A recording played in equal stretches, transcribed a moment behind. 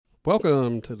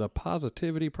Welcome to the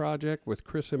Positivity Project with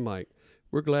Chris and Mike.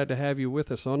 We're glad to have you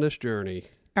with us on this journey.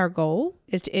 Our goal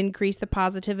is to increase the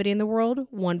positivity in the world,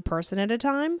 one person at a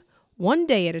time, one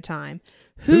day at a time.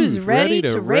 Who's ready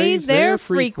to raise their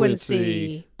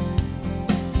frequency?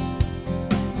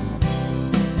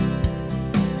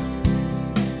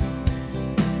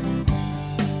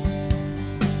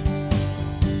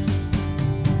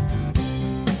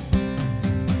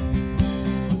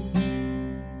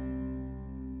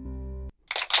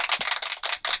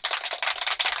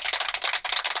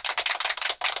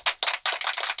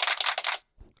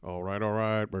 All right.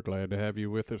 We're glad to have you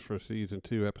with us for Season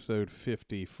 2, Episode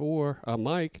 54. I'm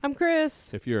Mike. I'm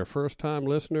Chris. If you're a first-time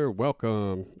listener,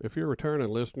 welcome. If you're a returning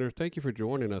listener, thank you for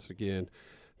joining us again.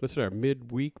 This is our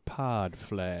Midweek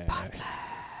PODFLASH.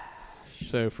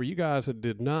 So for you guys that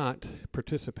did not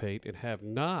participate and have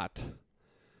not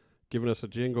given us a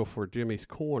jingle for Jimmy's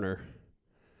Corner,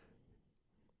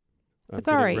 It's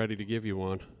all right. Ready to give you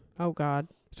one. Oh, God.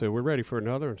 So we're ready for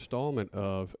another installment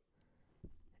of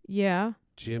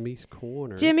Jimmy's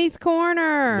Corner. Jimmy's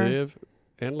Corner. Live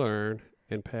and learn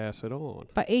and pass it on.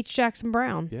 By H. Jackson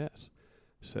Brown. Yes.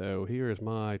 So here is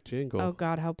my jingle. Oh,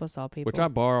 God, help us all, people. Which I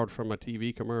borrowed from a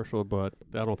TV commercial, but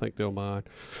I don't think they'll mind.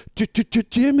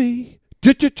 Jimmy's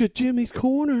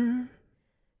Corner.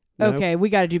 Okay, we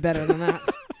got to do better than that.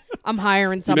 I'm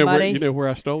hiring somebody. You know where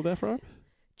I stole that from?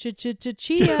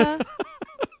 Chia.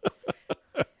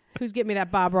 Who's getting me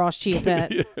that Bob Ross Chia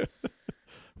Pet? Yeah.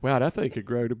 Wow, that thing could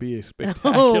grow to be a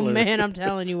spectacular Oh, man, I'm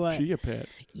telling you what. Chia Pet.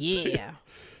 Yeah.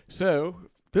 So,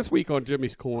 this week on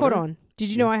Jimmy's Corner. Hold on. Did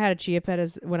you know I had a Chia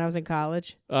Pet when I was in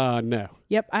college? No.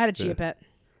 Yep, I had a Chia Pet.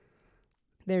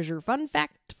 There's your fun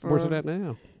fact. Where's it at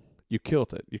now? You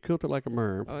killed it. You killed it like a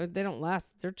merm. Oh, they don't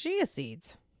last. They're chia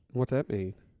seeds. What's that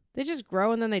mean? They just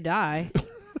grow and then they die.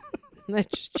 That's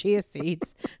just chia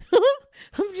seeds.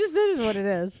 I'm just saying is what it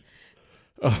is.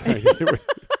 All right.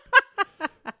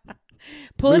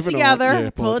 Pull it Moving together. Yeah,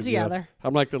 pull it together.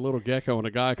 I'm like the little gecko in a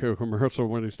Geico commercial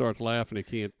when he starts laughing, he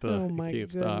can't Oh my he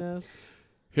can't goodness. stop.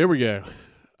 Here we go.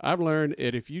 I've learned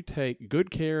that if you take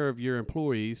good care of your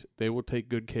employees, they will take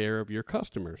good care of your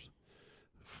customers.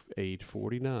 Age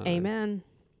 49. Amen.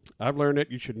 I've learned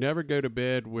that you should never go to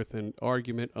bed with an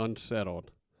argument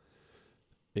unsettled.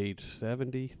 Age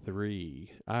 73.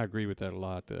 I agree with that a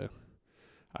lot, though.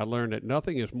 I learned that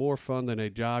nothing is more fun than a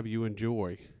job you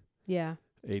enjoy. Yeah.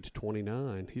 Age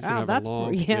 29. He's Wow, going to have a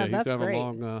long, he's have great. a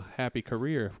long, happy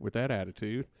career with that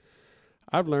attitude.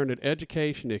 I've learned that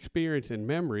education, experience, and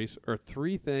memories are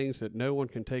three things that no one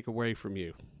can take away from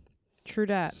you. True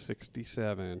that.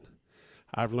 67.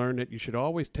 I've learned that you should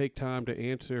always take time to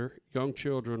answer young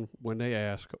children when they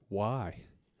ask why.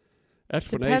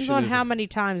 Explanation Depends on how many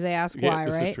times they ask why,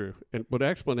 this right? is true. But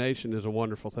explanation is a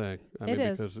wonderful thing. It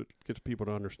is. Because it gets people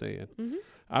to understand. Mm-hmm.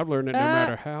 I've learned that no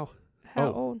matter how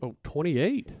old? Oh,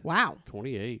 28. Wow.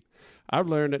 28. I've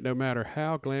learned that no matter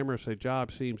how glamorous a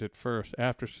job seems at first,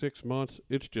 after 6 months,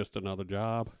 it's just another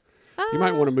job. You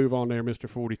might want to move on there, Mr.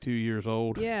 42 years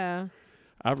old. Yeah.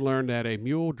 I've learned that a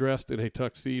mule dressed in a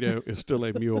tuxedo is still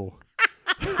a mule.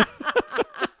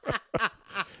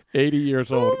 80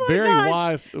 years old. Oh Very gosh.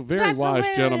 wise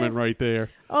Hilarious. gentleman right there.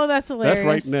 Oh, that's hilarious. That's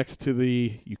right next to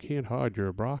the you can't hide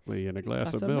your broccoli in a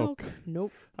glass of milk.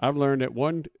 Nope. I've learned that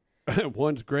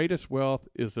one's greatest wealth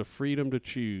is the freedom to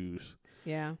choose.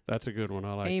 Yeah. That's a good one.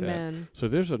 I like Amen. that. So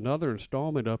there's another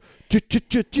installment of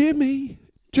Jimmy's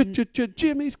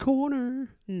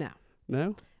Corner.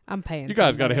 No? I'm paying You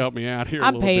guys got to help me out here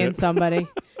I'm a little paying bit. somebody.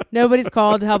 Nobody's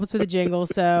called to help us with a jingle,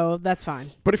 so that's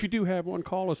fine. But if you do have one,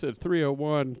 call us at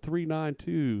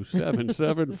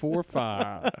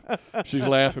 301-392-7745. She's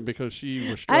laughing because she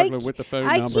was struggling with the phone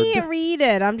number. I can't read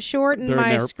it. I'm short and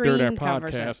my screen during our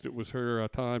covers podcast, it was her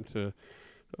time to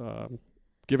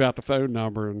give out the phone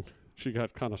number, and she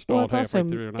got kind of stalled halfway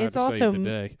through, and I had to save the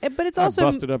day. But it's I also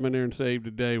busted up in there and saved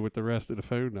the day with the rest of the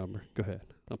phone number. Go ahead.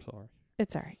 I'm sorry.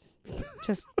 It's all right.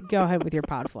 Just go ahead with your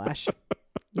pod flash.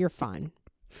 You're fine.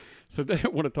 So today I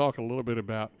want to talk a little bit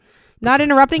about... Not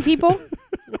interrupting people?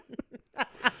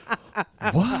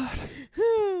 What?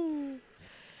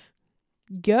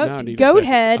 Goat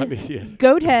head.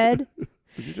 Goat head.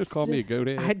 Did you just call me a goat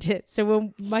head? I did. So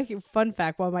when Mike, fun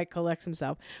fact, while Mike collects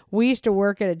himself, we used to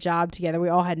work at a job together. We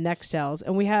all had Nextels,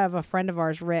 and we have a friend of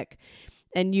ours, Rick.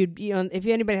 And if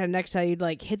anybody had a Nextel, you'd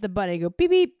like hit the button and go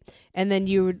beep beep, and then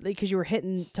you would, because you were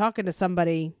talking to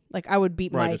somebody, like I would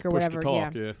beat Mike or whatever.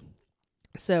 Yeah.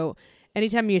 So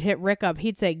anytime you'd hit Rick up,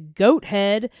 he'd say goat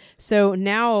head. So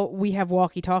now we have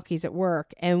walkie talkies at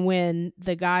work, and when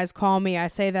the guys call me, I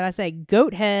say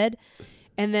goat head.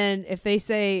 And then if they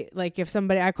say, like, if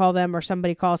I call them or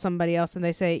somebody calls somebody else and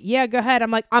they say, yeah, go ahead.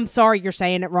 I'm like, I'm sorry, you're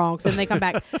saying it wrong. So then they come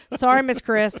back, sorry, Miss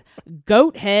Chris,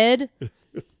 goat head.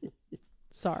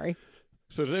 Sorry.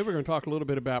 So today we're going to talk a little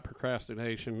bit about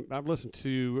procrastination. I've listened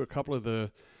to a couple of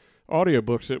the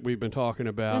audiobooks that we've been talking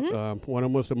about. One of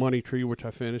them was The Money Tree, which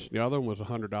I finished. The other one was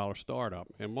 $100 Startup.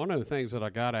 And one of the things that I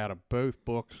got out of both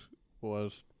books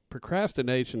was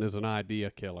procrastination is an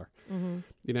idea killer.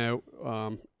 You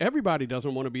know, everybody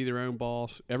doesn't want to be their own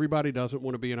boss. Everybody doesn't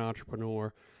want to be an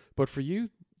entrepreneur. But for you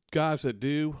guys that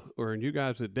do, or you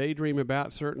guys that daydream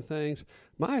about certain things,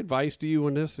 my advice to you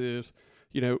on this is,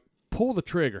 you know, pull the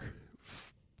trigger.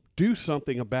 Do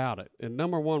something about it. And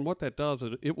number one, what that does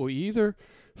is it will either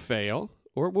fail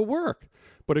or it will work.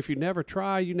 But if you never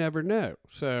try, you never know.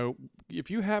 So if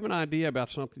you have an idea about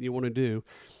something you want to do,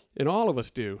 and all of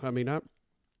us do, I mean, I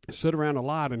sit around a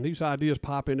lot and these ideas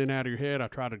pop in and out of your head. I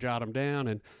try to jot them down.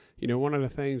 And, you know, one of the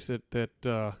things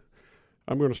that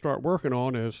I'm going to start working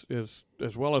on is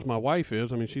as well as my wife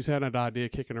is. I mean, she's had an idea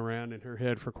kicking around in her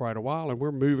head for quite a while, and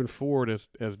we're moving forward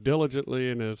as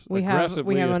diligently and as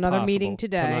aggressively we have as another possible meeting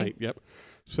today. Tonight. Yep.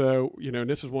 So, you know, and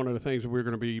this is one of the things that we're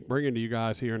going to be bringing to you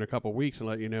guys here in a couple of weeks and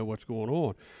let you know what's going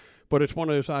on. But it's one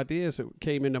of those ideas that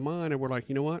came into mind, and we're like,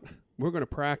 you know what? We're going to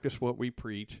practice what we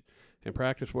preach and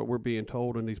practice what we're being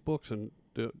told in these books and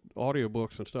the audio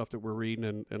books and stuff that we're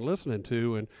reading and listening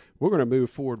to, and we're going to move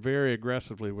forward very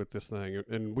aggressively with this thing,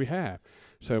 and we have.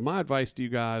 So my advice to you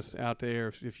guys out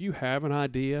there, if you have an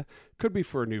idea, could be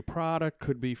for a new product,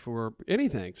 could be for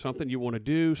anything, something you want to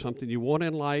do, something you want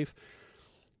in life,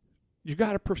 you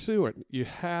got to pursue it. You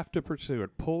have to pursue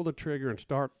it. Pull the trigger and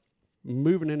start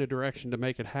moving in a direction to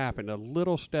make it happen. A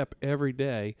little step every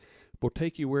day will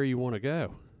take you where you want to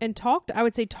go. And talk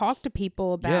to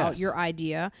people about your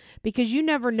idea, because you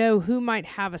never know who might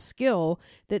have a skill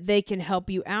that they can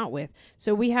help you out with.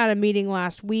 So we had a meeting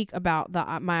last week about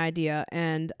my idea,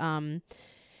 and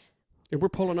we're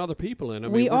pulling other people in. I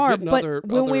mean, we are. But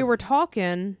when we were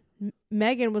talking,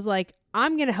 Megan was like,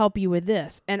 "I'm going to help you with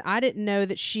this," and I didn't know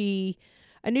that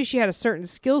I knew she had a certain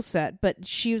skill set, but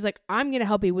she was like, I'm going to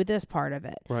help you with this part of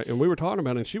it. Right. And we were talking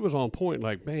about it, and she was on point,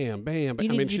 like, bam, bam. You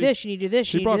need to do this, you need to do this,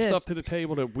 she brought stuff to the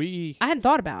table that I hadn't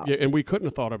thought about. Yeah, and we couldn't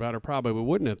have thought about it, probably we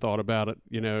wouldn't have thought about it,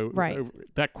 you know,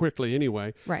 that quickly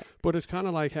anyway. Right. But it's kind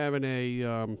of like having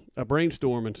a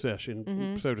brainstorming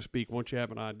session, so to speak, once you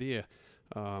have an idea.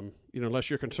 You know, unless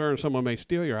you're concerned someone may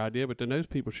steal your idea, but then those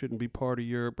people shouldn't be part of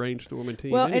your brainstorming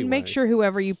team. Well, anyway. And make sure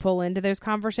whoever you pull into those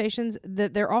conversations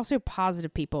that they're also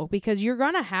positive people, because you're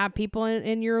gonna have people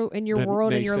in your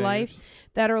world, in your life,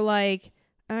 that are like,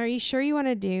 "Are you sure you want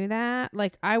to do that?"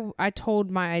 Like I told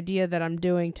my idea that I'm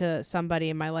doing to somebody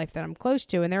in my life that I'm close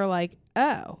to, and they're like,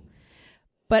 "Oh."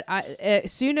 But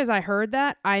as soon as I heard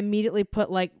that, I immediately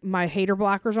put like my hater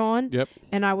blockers on. Yep.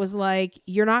 And I was like,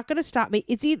 "You're not going to stop me.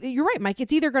 You're right, Mike.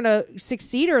 It's either going to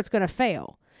succeed or it's going to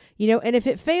fail. You know, and if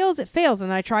it fails, it fails, and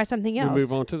then I try something else. We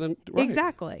move on to the right.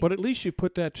 Exactly. But at least you've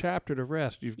put that chapter to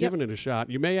rest. You've given it a shot.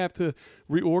 You may have to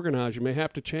reorganize. You may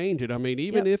have to change it. I mean,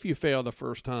 even if you fail the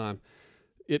first time,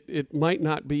 it might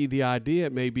not be the idea.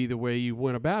 It may be the way you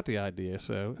went about the idea.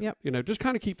 So, you know, just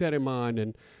kind of keep that in mind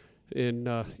and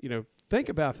you know, think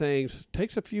about things.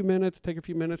 Take a few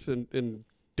minutes and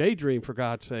daydream, for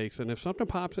God's sakes. And if something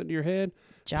pops into your head,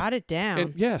 jot it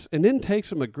down. And then take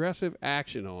some aggressive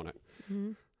action on it.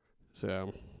 Mm-hmm.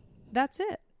 So that's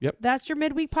it. Yep. That's your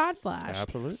midweek pod flash.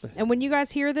 Absolutely. And when you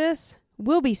guys hear this,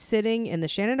 we'll be sitting in the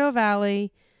Shenandoah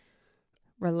Valley,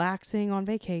 relaxing on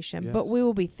vacation. Yes. But we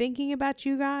will be thinking about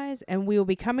you guys, and we will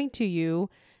be coming to you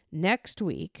next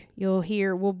week. You'll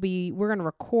hear we're going to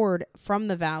record from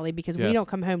the valley because we don't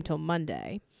come home till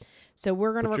Monday. So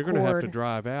we're going to record. You're going to have to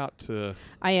drive out to.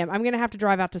 I'm going to have to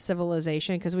drive out to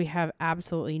Civilization because we have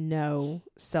absolutely no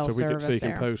cell service there. So you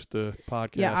can post the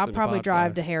podcast. Yeah, I'll probably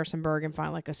drive to Harrisonburg and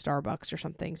find like a Starbucks or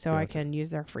something so I can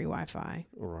use their free Wi-Fi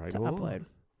to upload.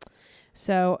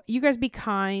 So you guys be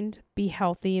kind, be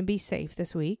healthy, and be safe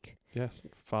this week. Yes.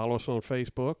 Follow us on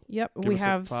Facebook. Yep. We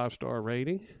have a 5-star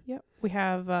rating. Yep. We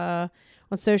have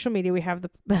on social media, we have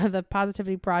the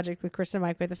Positivity Project with Chris and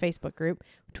Mike. We have the Facebook group.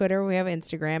 Twitter, we have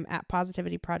Instagram at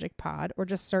Positivity Project Pod, or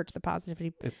just search the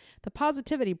Positivity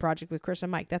Project with Chris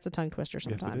and Mike. That's a tongue twister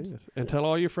sometimes. Yes, it is. And tell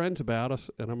all your friends about us,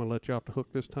 and I'm going to let you off the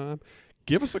hook this time.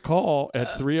 Give us a call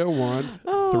at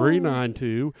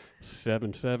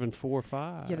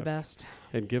 301-392-7745. You're the best.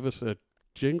 And give us a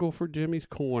jingle for Jimmy's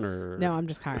Corner. No, I'm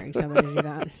just hiring somebody to do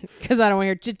that because I don't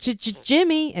want to hear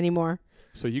Jimmy anymore.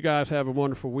 So you guys have a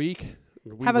wonderful week.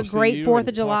 Have a great 4th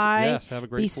of July. Yes, have a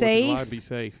great 4th of July. Be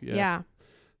safe. Yes. Yeah.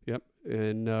 Yep.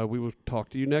 And we will talk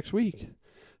to you next week.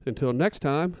 Until next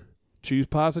time, Choose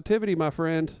positivity, my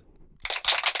friends.